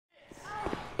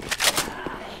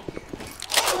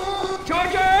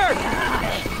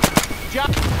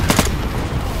Jockey!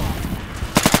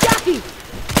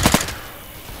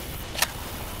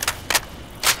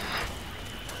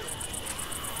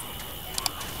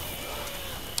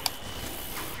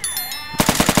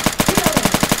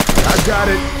 I got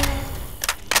it.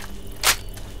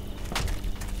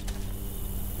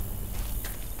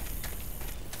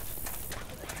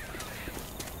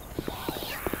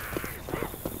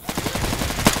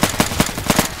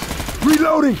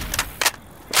 Reloading.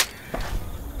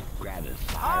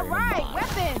 All right,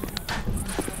 weapons!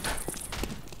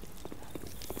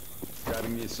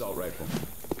 Grabbing the assault rifle.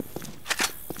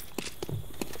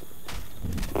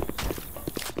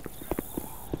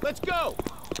 Let's go!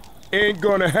 Ain't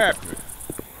gonna happen.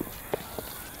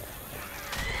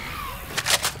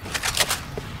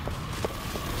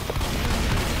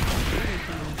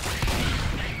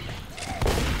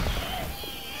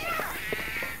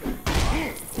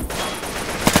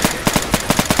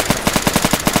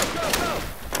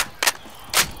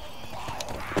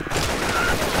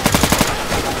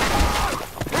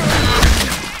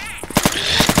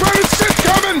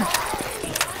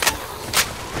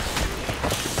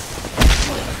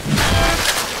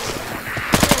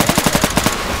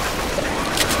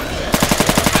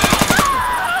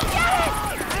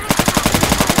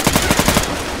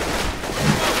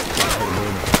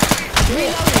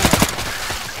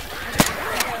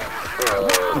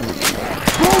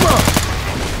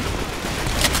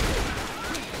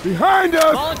 Behind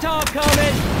us! Molotov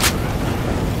coming!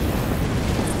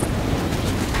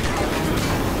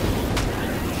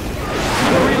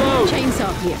 Reload!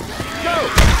 Chainsaw here. Go!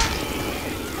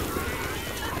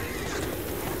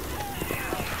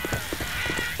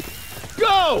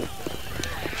 Go!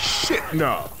 Shit,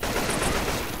 no.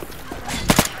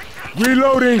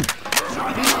 Reloading!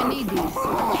 I need these.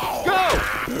 Go!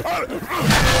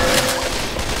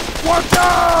 Watch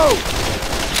out!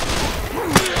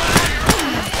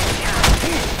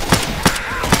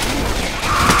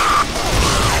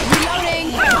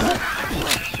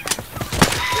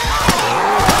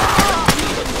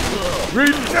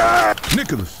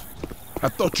 Nicholas, I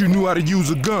thought you knew how to use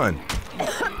a gun.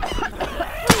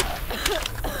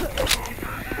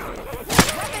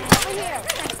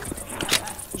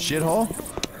 Shithole?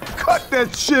 Cut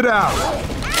that shit out!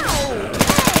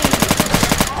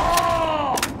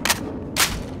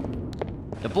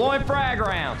 Deploying frag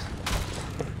rounds.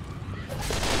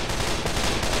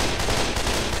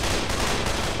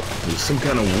 There's some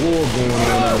kind of war going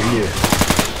on out here.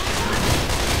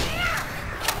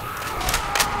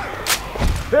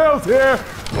 Pills here!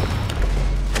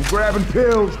 I'm grabbing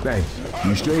pills. Thanks.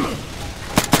 You straight?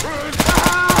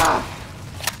 Ah!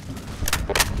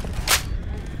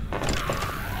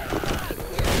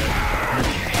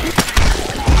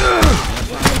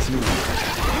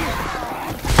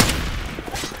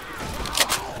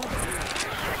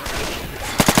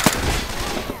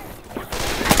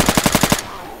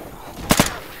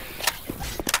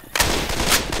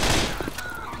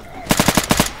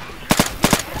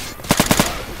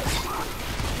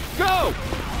 Go!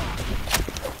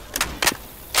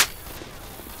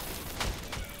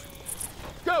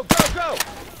 Go, go, go!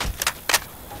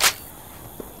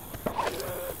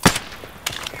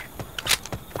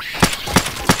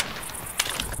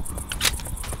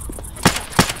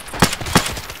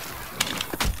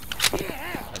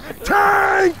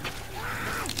 Tank!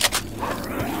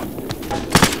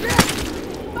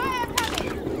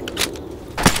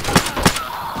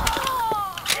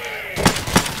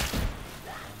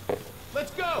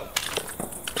 Let's go!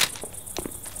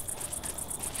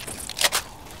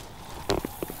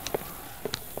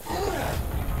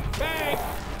 Tank!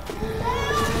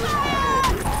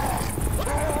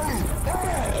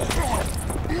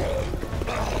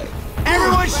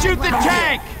 Everyone shoot the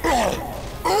tank!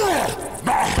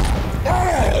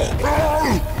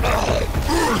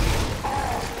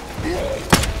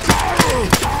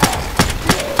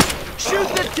 Shoot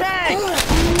the tank!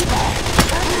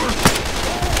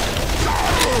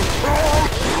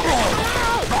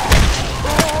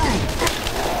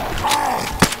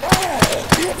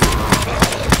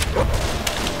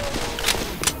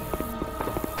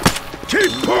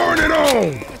 Keep pouring it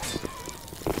on!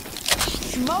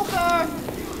 Smoker!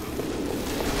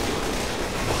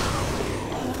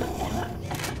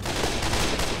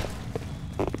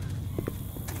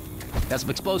 Got some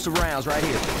explosive rounds right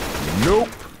here. Nope.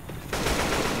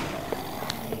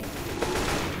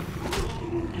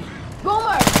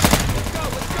 Boomer! Let's go,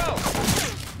 let's go!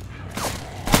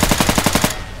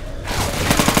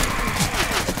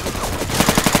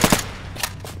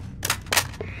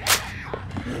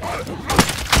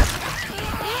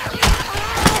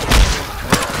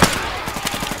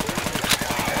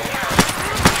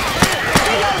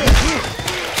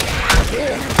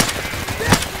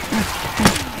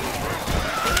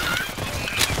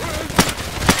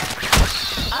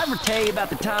 ever tell you about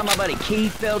the time my buddy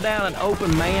Keith fell down an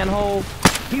open manhole?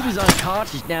 He was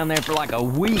unconscious down there for like a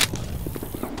week.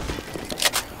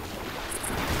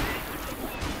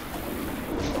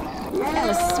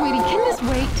 Alice, sweetie, can this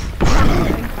wait?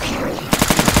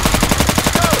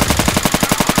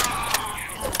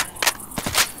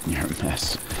 You're a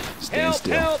mess. Stay Help,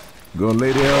 still. help! Gonna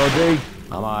lay there all day?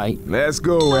 I'm alright. Let's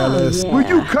go, Alice. Will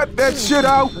you cut that shit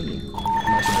out?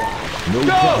 No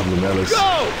problem, Alice.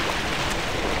 Go!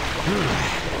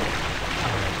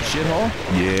 Shithole?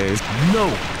 Yes.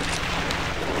 No.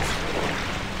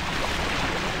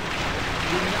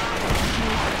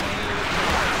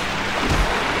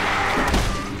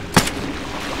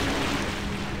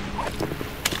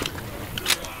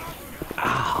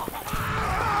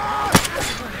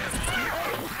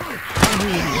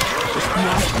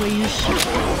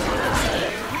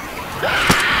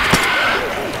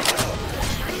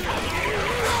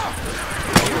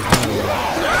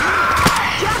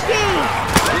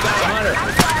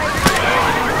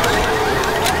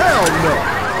 Hell no.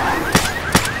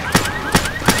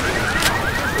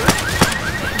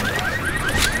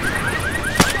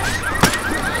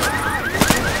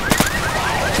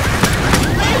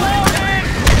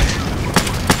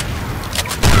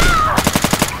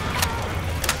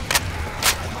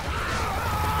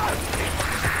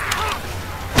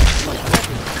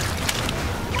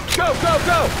 Go, go,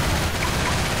 go!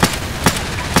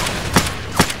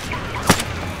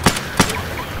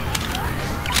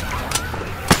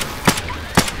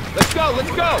 Let's go,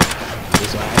 let's go!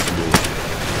 This I have to do.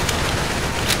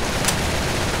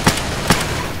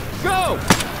 Go!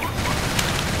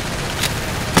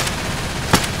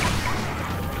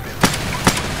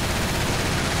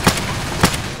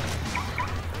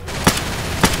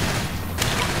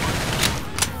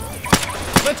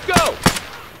 Let's go!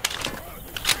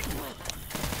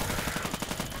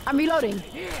 I'm reloading.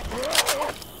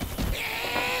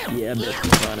 Yeah, I bet you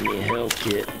find me a health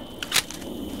kit.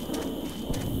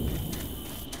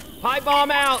 Pipe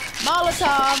bomb out!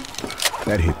 Molotov.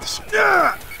 That hit the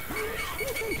spot.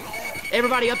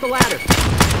 Everybody up the ladder!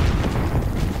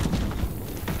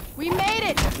 We made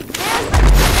it.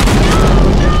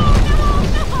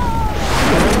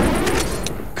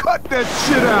 Cut that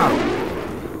shit out.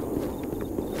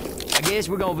 I guess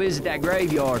we're gonna visit that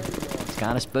graveyard. It's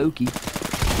kinda spooky.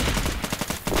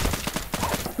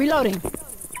 Reloading.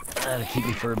 That'll keep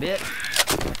me for a bit.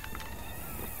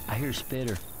 I hear a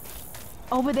spitter.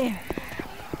 Over there.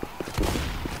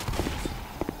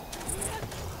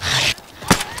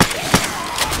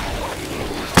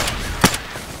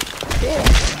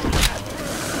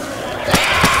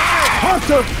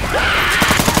 Hunter!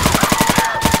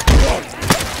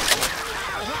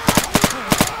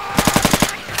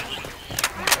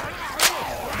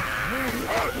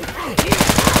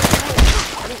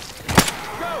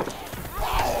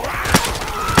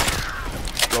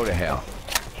 Go to hell.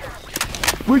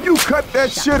 Will you cut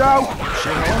that shit out?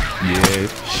 Yeah.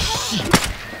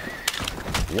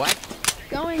 What?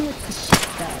 Going with the shit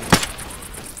bag.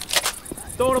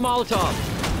 Throw a Molotov!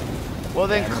 Well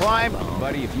then climb.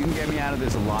 Buddy, if you can get me out of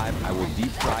this alive, I will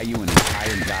deep fry you an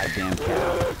entire goddamn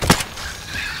cow.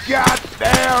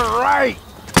 Goddamn right.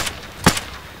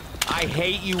 I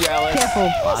hate you, Ellis. Careful.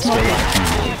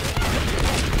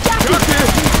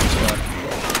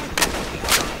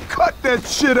 Cut that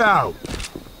shit out.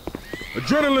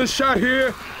 Adrenaline shot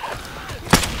here.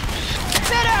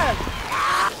 Spitter!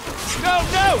 No,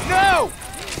 no, no!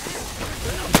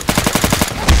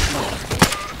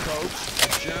 Coach, the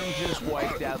germ just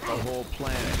wiped out the whole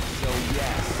planet, so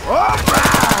yes. All right.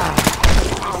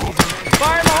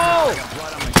 Fire in the hole!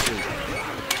 Blood on my shoe.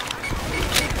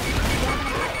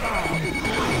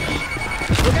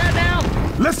 Look out now!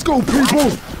 Let's go, people.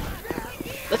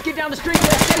 Let's get down the street to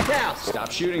that safe house!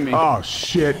 Stop shooting me. Oh,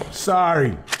 shit.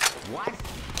 Sorry. What?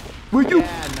 Will you?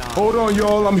 Yeah, no. Hold on,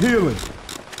 y'all. I'm healing.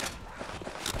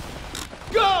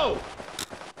 Go!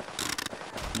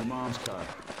 Your mom's car.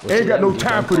 Ain't got no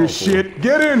time for this shit.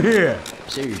 Get in here.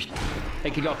 Seriously. Hey,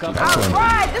 can y'all come? All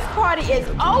right, this party is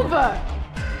over.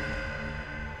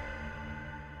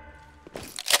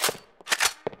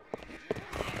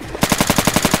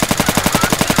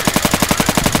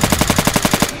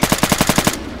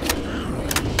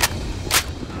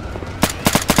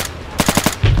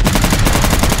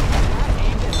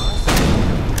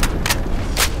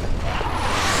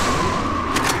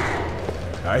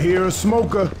 I hear a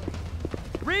smoker.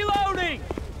 Reloading!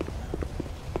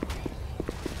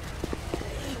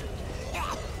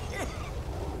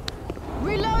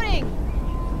 Reloading.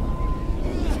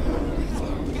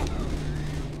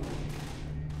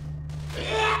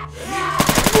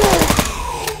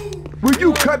 Will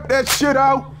you cut cut that shit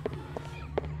out?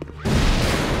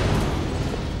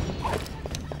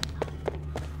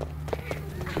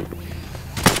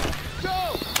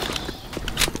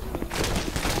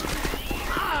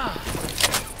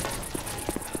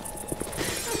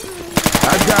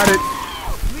 I got it.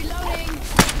 Reloading.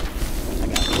 I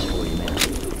got this for you, man.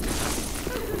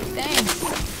 Thanks.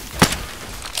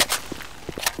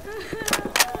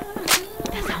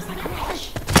 That sounds like a rush.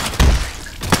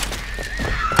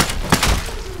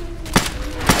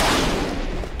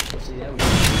 See, that was...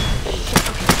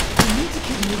 We need to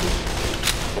keep moving.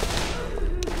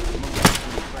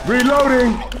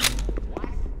 Reloading.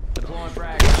 Deploying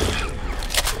frag.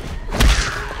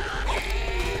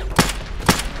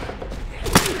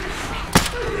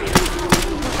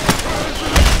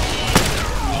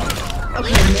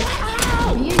 Okay, Nick,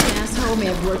 being an asshole may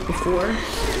have worked before,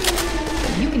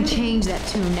 but you can change that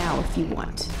tune now if you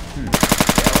want.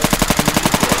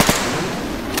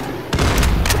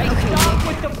 Okay, Nick,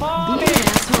 being an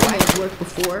asshole may have worked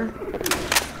before,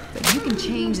 but you can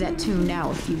change that tune now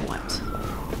if you want.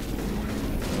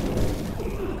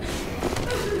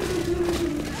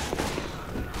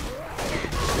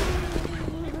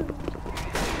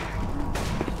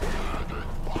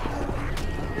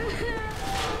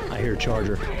 I hear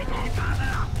Charger.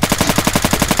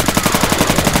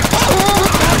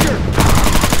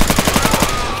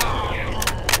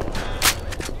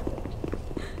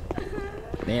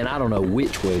 Man, I don't know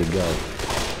which way to go.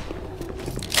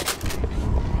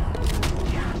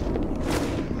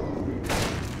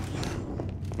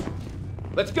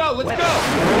 Let's go, let's go!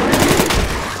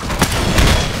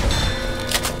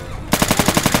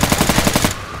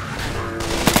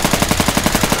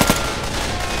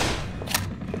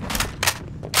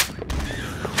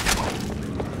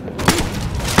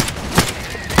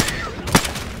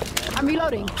 I'm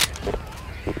reloading.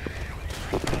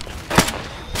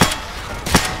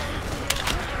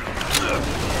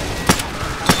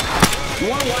 You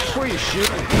wanna watch where you're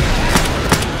shooting?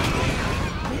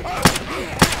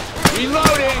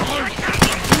 Reloading!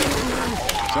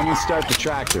 Someone start the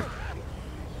tractor.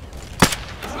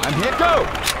 I'm hit. Go!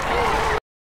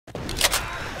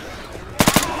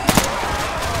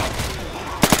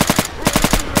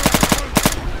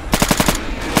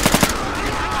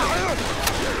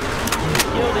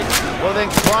 Well then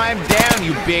climb down,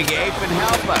 you big ape, and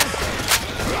help us.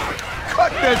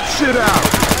 Cut that shit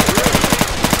out.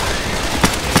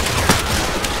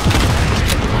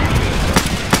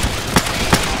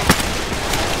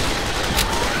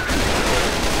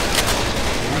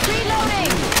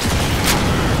 Reloading.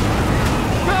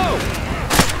 Go!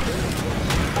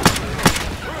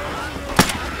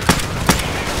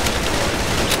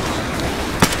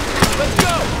 Let's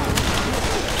go!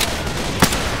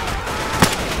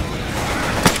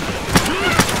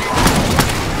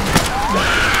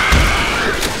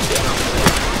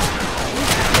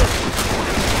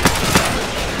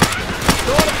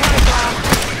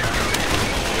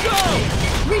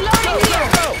 Reloading here.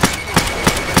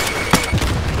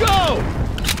 Go!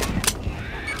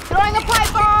 Throwing a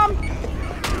pipe bomb.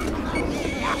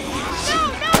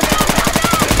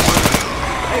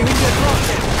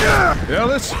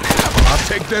 Ellis, I'll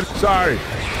take that. Sorry.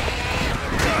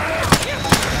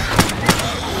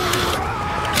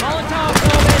 Molotov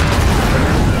coming!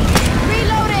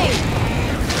 Reloading.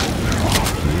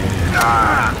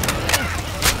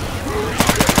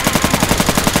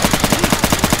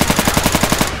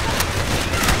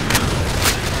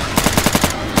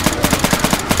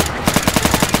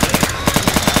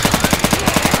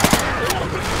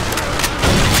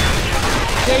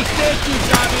 Stay stiff, you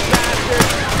zombie bastard!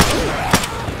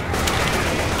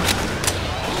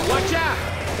 Watch out!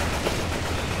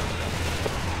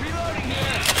 Reloading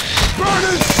here!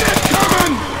 Burning shit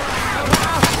coming!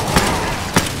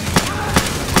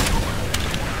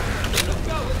 Let's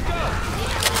go, let's go!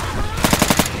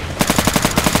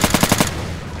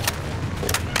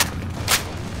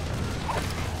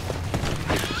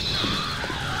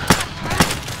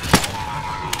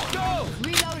 Go!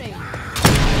 Reloading.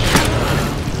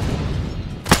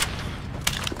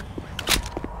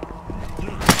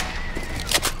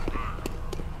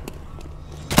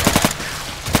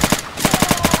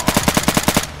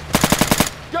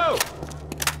 Go!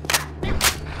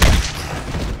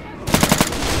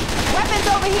 Weapons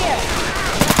over here.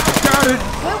 Got it.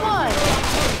 Good one.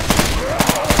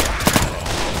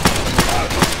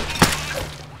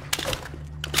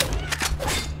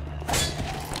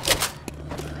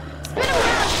 Spin him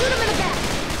around. Shoot him in the back.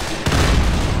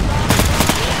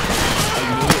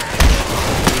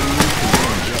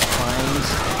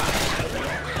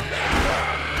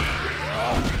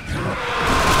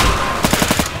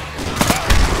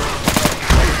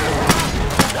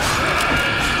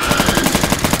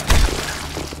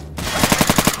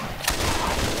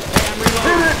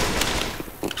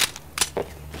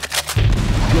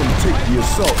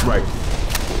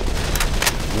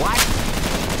 What?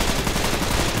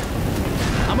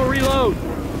 I'ma reload.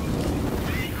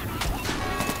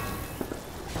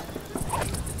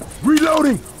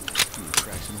 Reloading!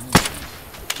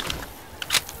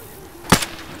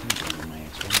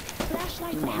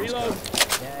 Reload.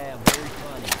 Yeah, very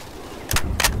funny.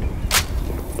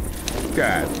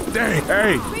 God dang.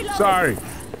 Hey, sorry.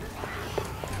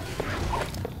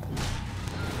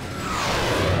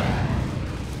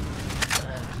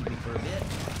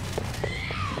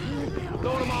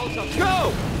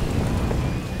 Go!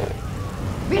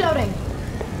 Reloading.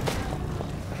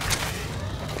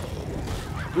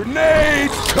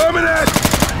 Grenades coming at!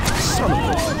 Son of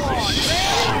a...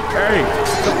 Hey!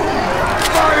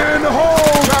 Fire in the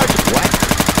hole! What?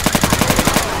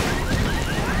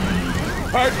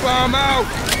 Pipe bomb out!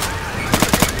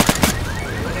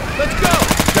 Let's go!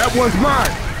 That one's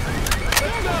mine!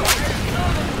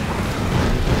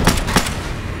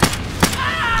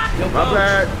 Yo, My Coach,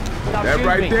 bad. stop That shooting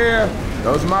right me. there.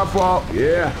 That was my fault.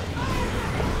 Yeah.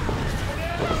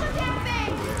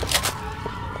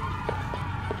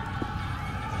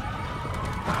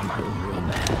 I'm hurting real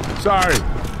bad. Sorry.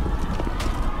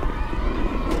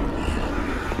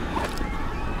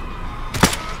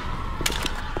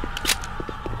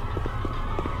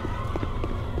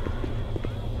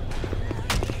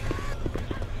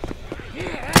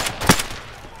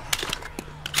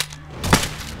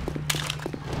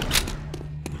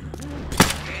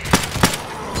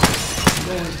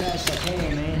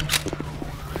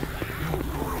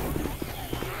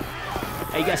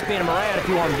 Hey, you gotta spin him around if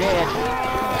you want him dead.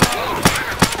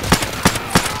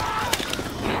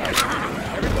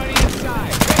 Everybody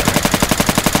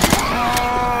inside.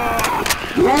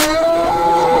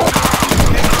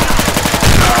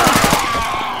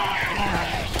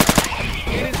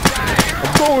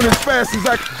 I'm going as fast as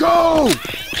I can go!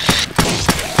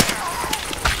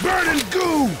 Burning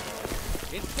goo!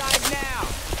 Inside now.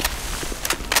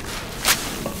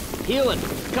 Healing.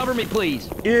 Cover me, please.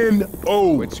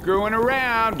 N.O. Quit screwing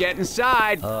around. Get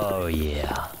inside. Oh,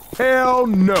 yeah. Hell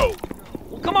no.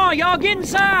 Come on, y'all, get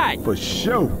inside. For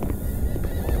sure.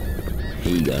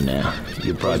 Here you go now.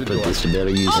 You'll probably put this to better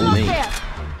use than Almost me. there.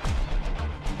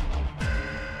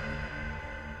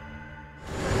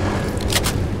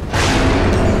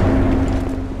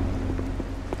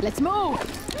 Let's move.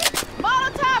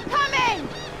 Molotov coming.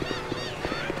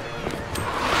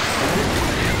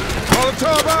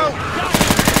 Molotov out!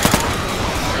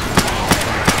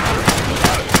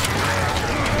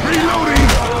 Reloading!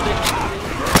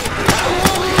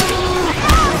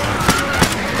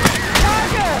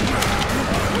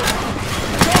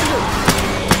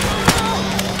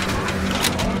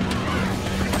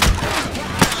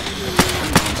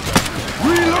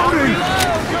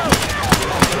 Reloading!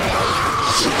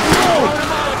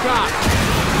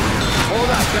 Hold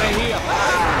up, can I heal?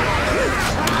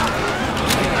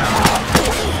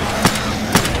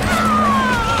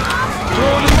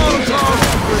 Throwing the Molotov!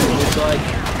 Looks like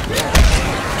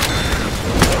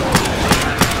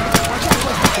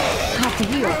Have to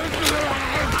heal.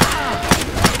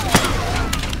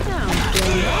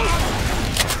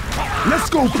 Let's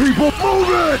go, people! Move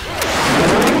it!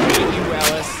 You,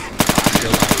 Ellis.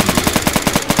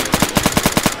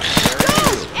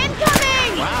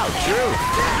 Incoming. Wow, true.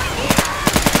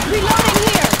 Reloading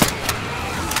here.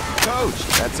 Coach,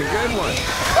 that's a good one.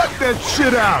 Cut that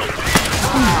shit out!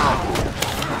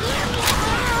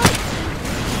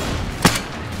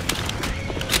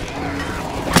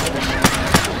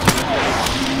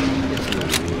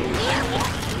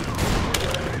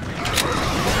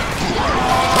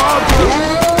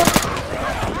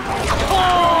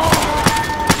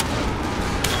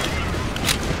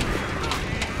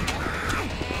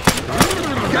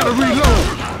 Gotta reload!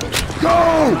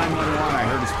 Go! 911, I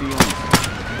hurt his feelings.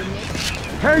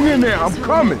 Hang in there, I'm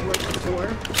coming! Worked before.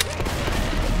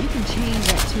 You can change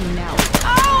that tune now.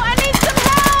 Oh, I need some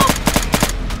help.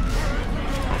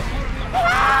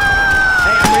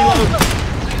 hey, I'm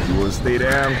reloading. You wanna stay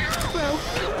down?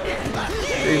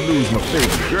 They lose my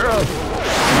favorite girl.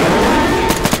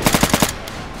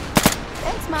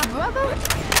 Thanks, my brother.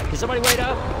 Can somebody wait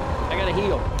up? I gotta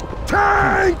heal.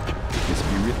 Tank!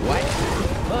 What?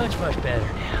 Much better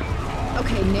now.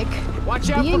 Okay, Nick. Watch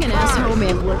out Being for an cars. asshole may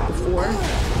have worked before.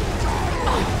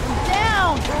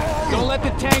 Down. Don't let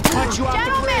the tank punch you off the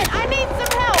Gentlemen, I need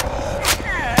some help.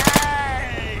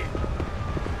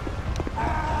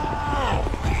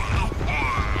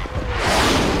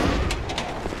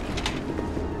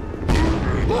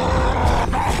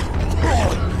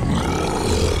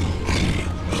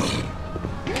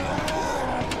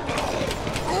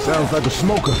 Sounds like a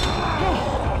smoker.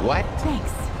 What?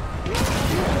 Thanks.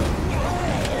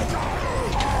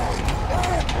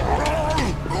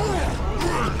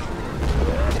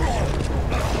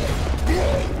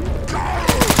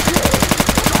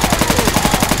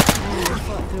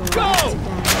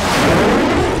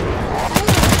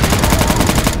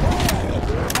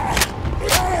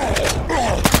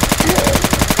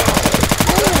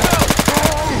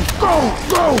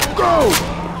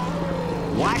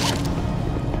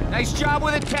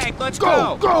 Let's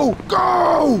Go, go,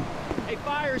 go! Hey,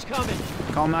 fire's coming.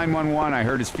 Call 911. I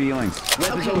hurt his feelings.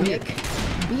 Okay, Nick.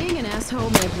 Being an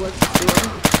asshole may have worked before.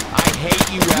 I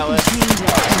hate you, Ellis. Change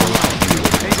that tune.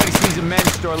 If anybody sees a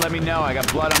men's store, let me know. I got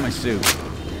blood on my suit.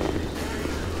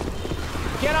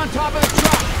 Get on top of the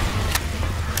truck!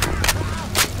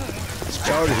 This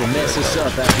Chargers will mess us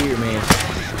up out here, man.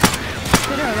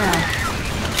 Spit her around.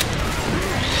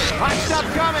 Hot stuff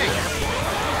coming!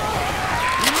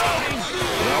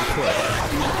 Well put.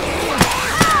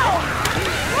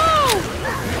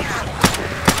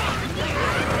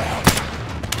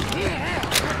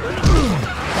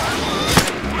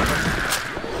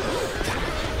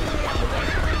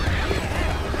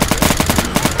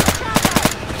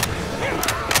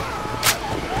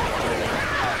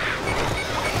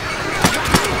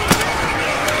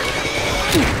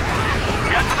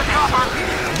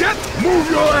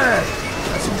 Move your ass!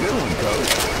 That's a good one, Coach.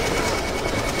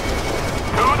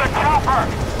 To the chopper!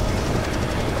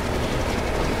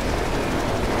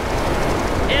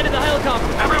 And in the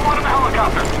helicopter. Everyone in the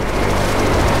helicopter!